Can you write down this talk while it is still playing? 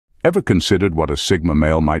Ever considered what a Sigma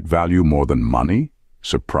male might value more than money?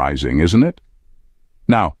 Surprising, isn't it?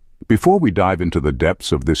 Now, before we dive into the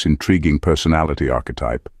depths of this intriguing personality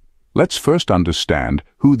archetype, let's first understand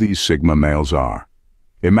who these Sigma males are.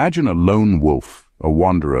 Imagine a lone wolf, a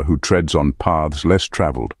wanderer who treads on paths less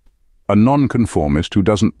traveled, a nonconformist who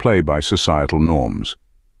doesn't play by societal norms.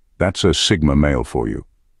 That's a Sigma male for you.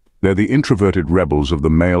 They're the introverted rebels of the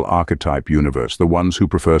male archetype universe, the ones who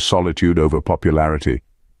prefer solitude over popularity,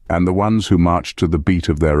 and the ones who march to the beat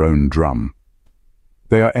of their own drum.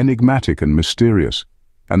 They are enigmatic and mysterious,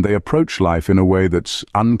 and they approach life in a way that's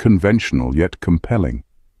unconventional yet compelling.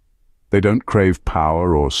 They don't crave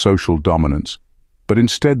power or social dominance, but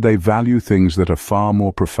instead they value things that are far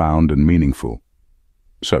more profound and meaningful.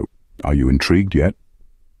 So, are you intrigued yet?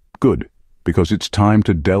 Good, because it's time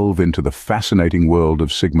to delve into the fascinating world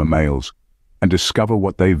of Sigma males and discover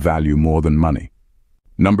what they value more than money.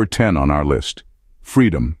 Number 10 on our list.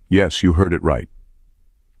 Freedom. Yes, you heard it right.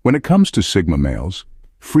 When it comes to Sigma males,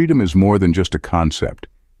 freedom is more than just a concept.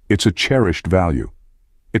 It's a cherished value.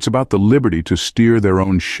 It's about the liberty to steer their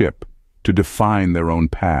own ship, to define their own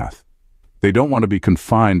path. They don't want to be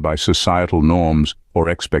confined by societal norms or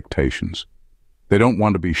expectations. They don't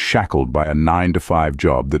want to be shackled by a 9-to-5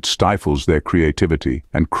 job that stifles their creativity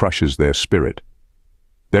and crushes their spirit.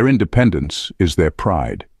 Their independence is their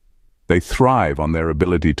pride. They thrive on their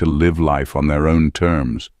ability to live life on their own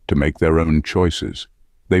terms, to make their own choices.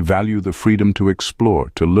 They value the freedom to explore,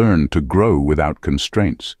 to learn, to grow without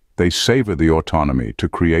constraints. They savor the autonomy to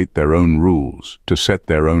create their own rules, to set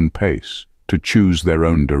their own pace, to choose their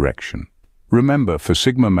own direction. Remember, for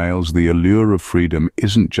Sigma males, the allure of freedom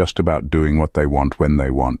isn't just about doing what they want when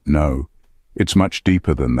they want. No, it's much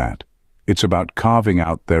deeper than that. It's about carving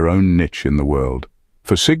out their own niche in the world.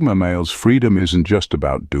 For Sigma males, freedom isn't just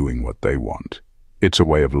about doing what they want. It's a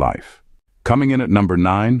way of life. Coming in at number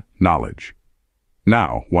 9, knowledge.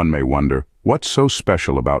 Now, one may wonder, what's so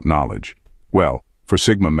special about knowledge? Well, for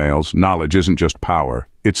Sigma males, knowledge isn't just power,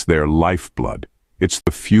 it's their lifeblood. It's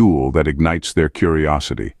the fuel that ignites their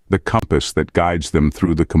curiosity, the compass that guides them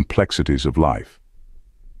through the complexities of life.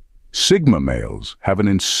 Sigma males have an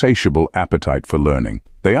insatiable appetite for learning.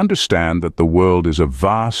 They understand that the world is a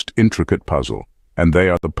vast, intricate puzzle, and they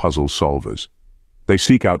are the puzzle solvers. They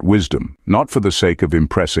seek out wisdom, not for the sake of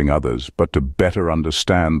impressing others, but to better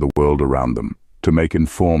understand the world around them, to make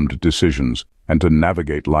informed decisions, and to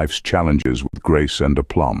navigate life's challenges with grace and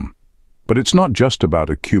aplomb. But it's not just about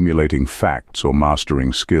accumulating facts or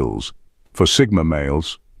mastering skills. For Sigma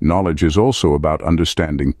males, knowledge is also about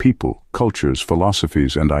understanding people, cultures,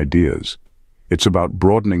 philosophies, and ideas. It's about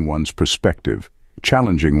broadening one's perspective,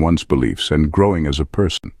 challenging one's beliefs, and growing as a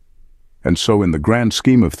person. And so in the grand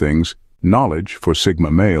scheme of things, knowledge for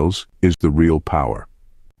Sigma males is the real power.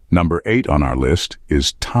 Number 8 on our list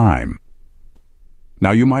is time.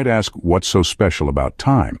 Now you might ask, what's so special about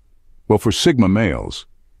time? Well, for Sigma males,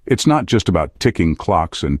 it's not just about ticking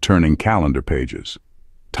clocks and turning calendar pages.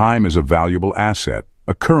 Time is a valuable asset,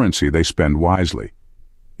 a currency they spend wisely.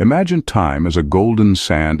 Imagine time as a golden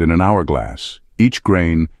sand in an hourglass, each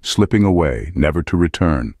grain slipping away, never to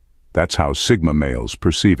return. That's how Sigma males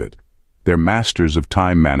perceive it. They're masters of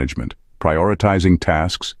time management, prioritizing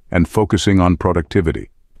tasks and focusing on productivity.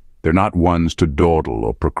 They're not ones to dawdle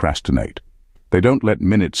or procrastinate. They don't let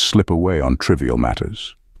minutes slip away on trivial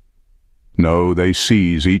matters. No, they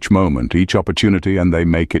seize each moment, each opportunity, and they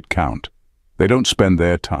make it count. They don't spend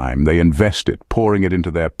their time, they invest it, pouring it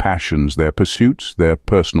into their passions, their pursuits, their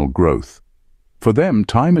personal growth. For them,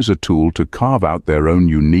 time is a tool to carve out their own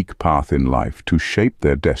unique path in life, to shape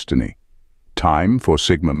their destiny. Time, for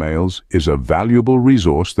Sigma males, is a valuable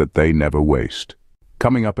resource that they never waste.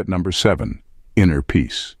 Coming up at number 7, inner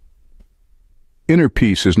peace. Inner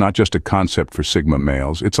peace is not just a concept for Sigma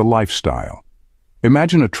males, it's a lifestyle.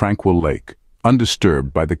 Imagine a tranquil lake,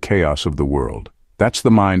 undisturbed by the chaos of the world. That's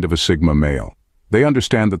the mind of a Sigma male. They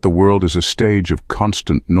understand that the world is a stage of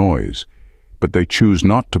constant noise, but they choose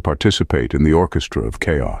not to participate in the orchestra of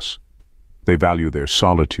chaos. They value their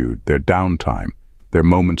solitude, their downtime, their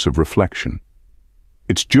moments of reflection.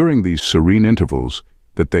 It's during these serene intervals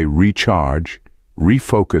that they recharge,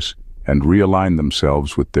 refocus, and realign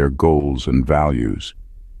themselves with their goals and values.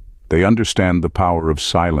 They understand the power of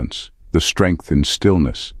silence, the strength in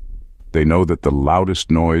stillness. They know that the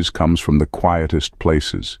loudest noise comes from the quietest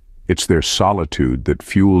places. It's their solitude that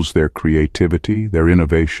fuels their creativity, their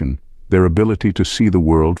innovation, their ability to see the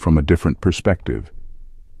world from a different perspective.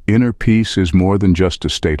 Inner peace is more than just a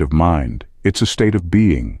state of mind. It's a state of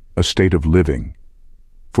being, a state of living.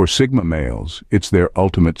 For Sigma males, it's their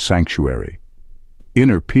ultimate sanctuary.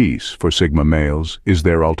 Inner peace, for Sigma males, is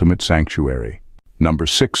their ultimate sanctuary. Number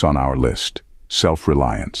 6 on our list,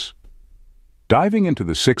 self-reliance. Diving into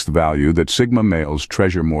the sixth value that Sigma males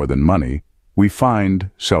treasure more than money, we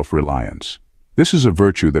find self-reliance. This is a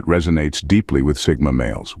virtue that resonates deeply with Sigma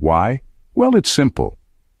males. Why? Well, it's simple.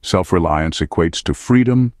 Self-reliance equates to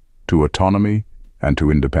freedom, to autonomy, and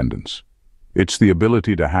to independence. It's the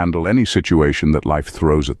ability to handle any situation that life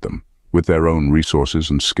throws at them, with their own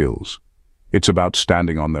resources and skills. It's about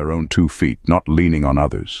standing on their own 2 feet, not leaning on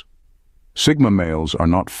others. Sigma males are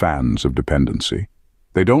not fans of dependency.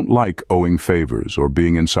 They don't like owing favors or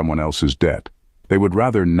being in someone else's debt. They would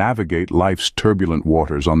rather navigate life's turbulent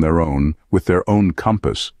waters on their own, with their own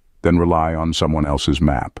compass, than rely on someone else's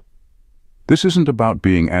map. This isn't about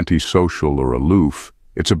being antisocial or aloof.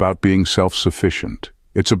 It's about being self-sufficient.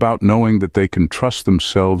 It's about knowing that they can trust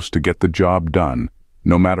themselves to get the job done,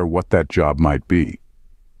 no matter what that job might be.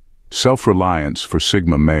 Self-reliance for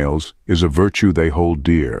Sigma males is a virtue they hold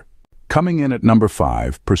dear. Coming in at number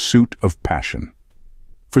 5, pursuit of passion.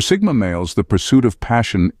 For Sigma males, the pursuit of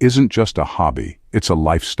passion isn't just a hobby, it's a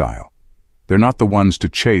lifestyle. They're not the ones to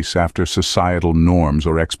chase after societal norms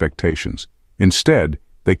or expectations. Instead,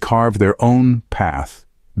 they carve their own path,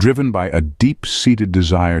 driven by a deep-seated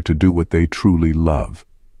desire to do what they truly love.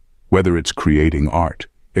 Whether it's creating art,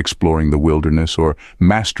 exploring the wilderness, or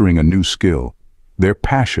mastering a new skill, their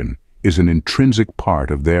passion is an intrinsic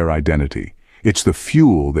part of their identity. It's the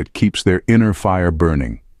fuel that keeps their inner fire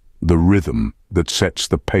burning, the rhythm that sets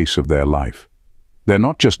the pace of their life. They're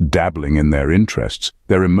not just dabbling in their interests,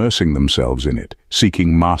 they're immersing themselves in it,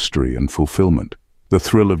 seeking mastery and fulfillment. The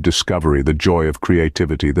thrill of discovery, the joy of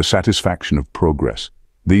creativity, the satisfaction of progress.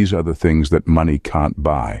 These are the things that money can't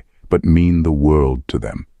buy, but mean the world to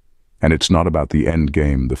them. And it's not about the end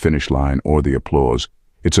game, the finish line, or the applause.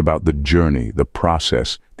 It's about the journey, the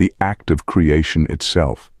process, the act of creation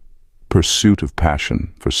itself. Pursuit of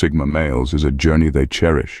passion for Sigma males is a journey they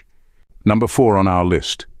cherish. Number 4 on our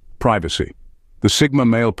list, privacy. The Sigma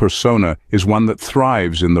male persona is one that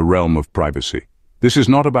thrives in the realm of privacy. This is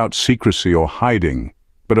not about secrecy or hiding,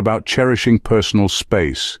 but about cherishing personal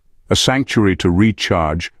space, a sanctuary to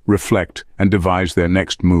recharge, reflect, and devise their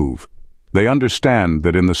next move. They understand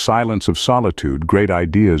that in the silence of solitude, great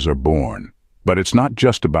ideas are born. But it's not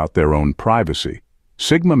just about their own privacy.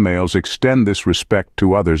 Sigma males extend this respect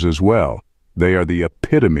to others as well. They are the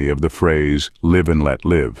epitome of the phrase, live and let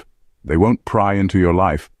live. They won't pry into your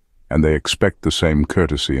life, and they expect the same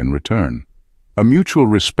courtesy in return. A mutual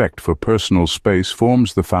respect for personal space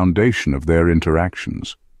forms the foundation of their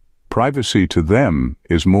interactions. Privacy to them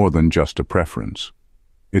is more than just a preference.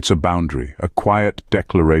 It's a boundary, a quiet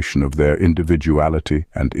declaration of their individuality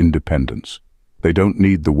and independence. They don't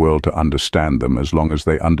need the world to understand them as long as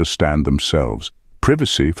they understand themselves.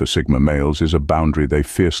 Privacy for Sigma males is a boundary they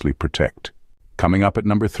fiercely protect. Coming up at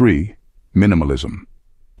number 3, minimalism.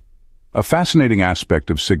 A fascinating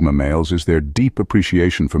aspect of Sigma males is their deep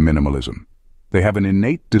appreciation for minimalism. They have an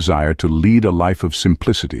innate desire to lead a life of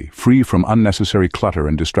simplicity, free from unnecessary clutter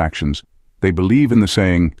and distractions. They believe in the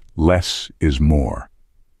saying, less is more.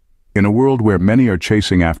 In a world where many are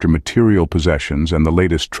chasing after material possessions and the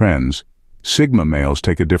latest trends, Sigma males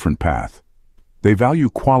take a different path. They value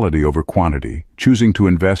quality over quantity, choosing to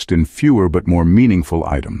invest in fewer but more meaningful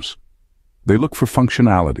items. They look for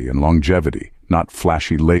functionality and longevity, not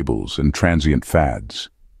flashy labels and transient fads.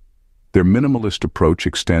 Their minimalist approach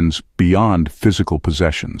extends beyond physical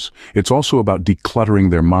possessions. It's also about decluttering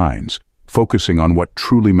their minds, focusing on what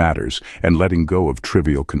truly matters, and letting go of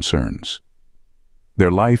trivial concerns. Their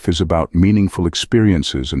life is about meaningful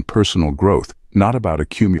experiences and personal growth, not about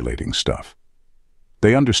accumulating stuff.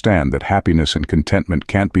 They understand that happiness and contentment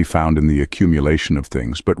can't be found in the accumulation of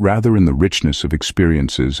things, but rather in the richness of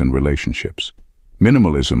experiences and relationships.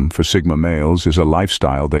 Minimalism for Sigma males is a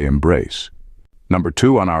lifestyle they embrace. Number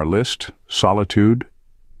 2 on our list, solitude.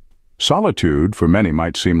 Solitude for many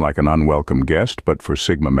might seem like an unwelcome guest, but for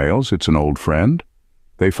Sigma males it's an old friend.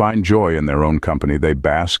 They find joy in their own company. They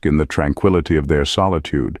bask in the tranquility of their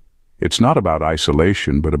solitude. It's not about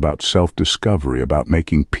isolation, but about self-discovery, about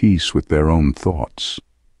making peace with their own thoughts.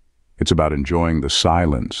 It's about enjoying the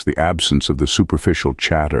silence, the absence of the superficial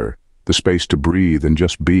chatter, the space to breathe and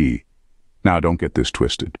just be. Now, don't get this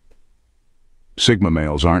twisted. Sigma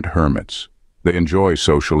males aren't hermits. They enjoy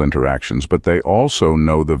social interactions, but they also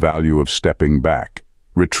know the value of stepping back,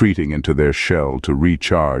 retreating into their shell to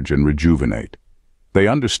recharge and rejuvenate. They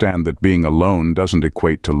understand that being alone doesn't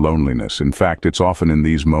equate to loneliness. In fact, it's often in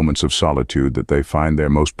these moments of solitude that they find their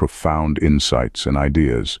most profound insights and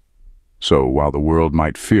ideas. So, while the world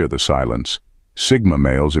might fear the silence, Sigma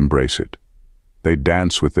males embrace it. They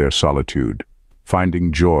dance with their solitude,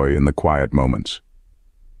 finding joy in the quiet moments.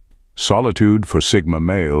 Solitude for Sigma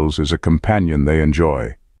males is a companion they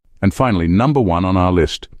enjoy. And finally, number 1 on our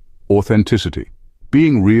list, authenticity.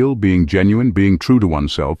 Being real, being genuine, being true to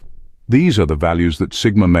oneself, these are the values that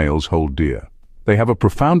Sigma males hold dear. They have a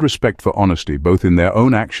profound respect for honesty, both in their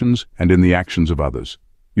own actions and in the actions of others.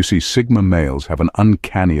 You see, Sigma males have an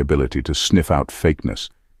uncanny ability to sniff out fakeness,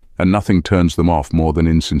 and nothing turns them off more than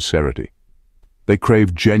insincerity. They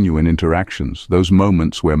crave genuine interactions, those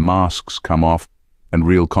moments where masks come off and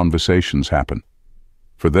real conversations happen.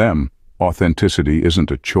 For them, authenticity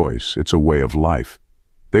isn't a choice, it's a way of life.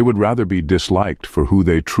 They would rather be disliked for who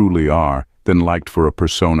they truly are than liked for a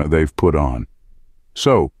persona they've put on.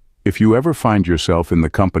 So, if you ever find yourself in the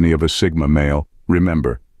company of a Sigma male,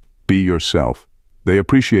 remember, be yourself. They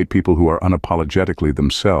appreciate people who are unapologetically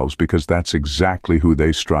themselves because that's exactly who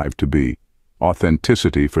they strive to be.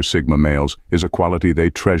 Authenticity for Sigma males is a quality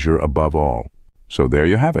they treasure above all. So there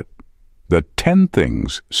you have it. The 10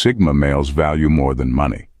 things Sigma males value more than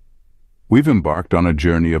money. We've embarked on a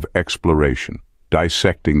journey of exploration,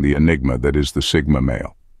 dissecting the enigma that is the Sigma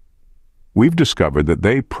male. We've discovered that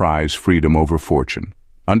they prize freedom over fortune,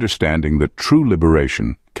 understanding that true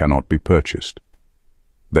liberation cannot be purchased.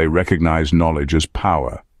 They recognize knowledge as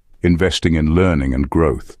power, investing in learning and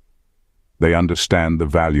growth. They understand the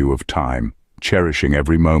value of time, cherishing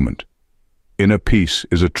every moment. Inner peace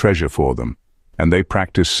is a treasure for them, and they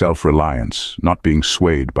practice self-reliance, not being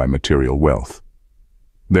swayed by material wealth.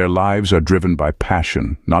 Their lives are driven by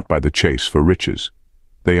passion, not by the chase for riches.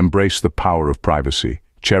 They embrace the power of privacy,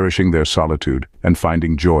 cherishing their solitude and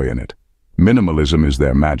finding joy in it. Minimalism is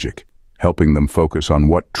their magic, helping them focus on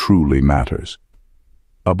what truly matters.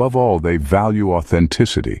 Above all, they value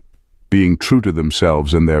authenticity, being true to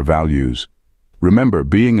themselves and their values. Remember,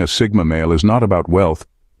 being a Sigma male is not about wealth,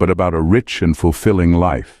 but about a rich and fulfilling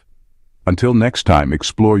life. Until next time,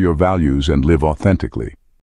 explore your values and live authentically.